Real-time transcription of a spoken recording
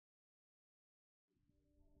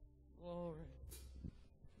Glory.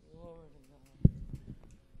 Glory to God.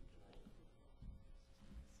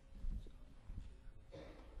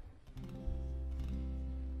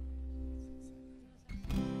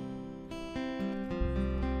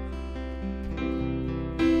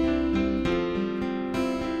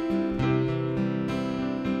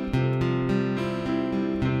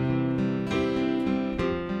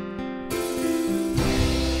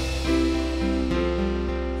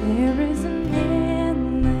 There is an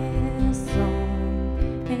endless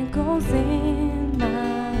song, it goes in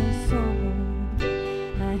my soul.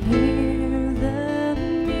 I hear the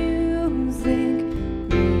music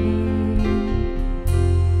ring,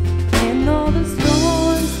 and though the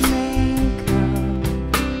storms may come,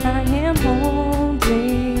 I am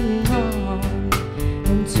holding on,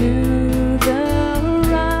 and to the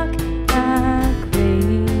rock I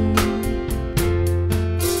cling.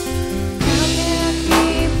 How can I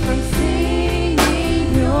keep from singing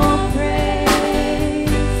your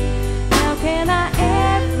praise? How can I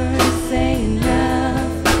ever say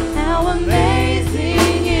enough? How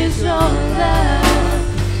amazing is your love?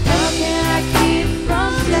 How can I keep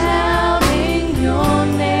from shouting your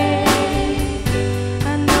name? I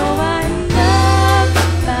know I'm loved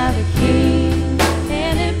by the King,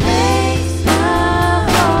 and it makes my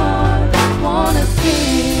heart wanna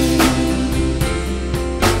sing.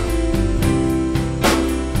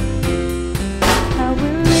 I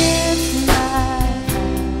will lift my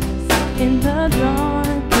eyes in the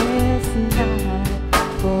darkest night,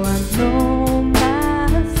 for I know my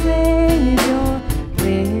Savior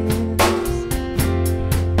lives.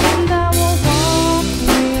 And I will walk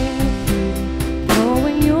with you,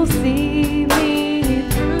 knowing you'll see me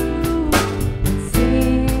through, and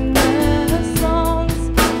sing the songs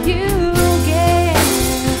you give.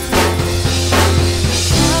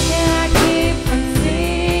 How can I keep from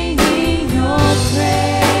singing your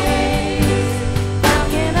praise? How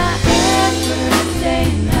can I ever say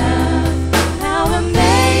enough? How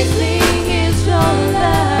amazing is your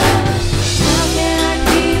love? How can I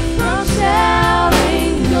keep from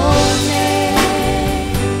shouting your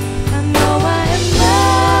name? I know I am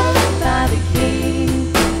loved by the King,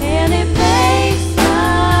 and it makes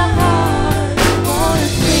my heart wanna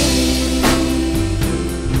sing.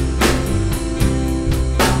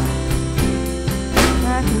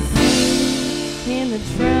 I can sing in the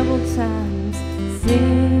troubled times,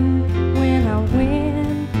 sing when I win.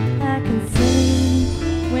 I can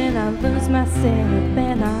sing when I lose myself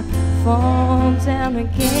and I fall down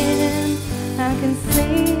again. I can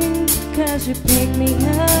sing 'cause you pick me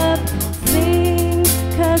up, sing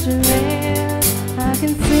 'cause you're there. I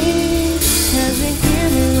can sing 'cause you hear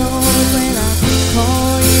me, Lord, when I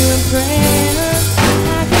call you in prayer.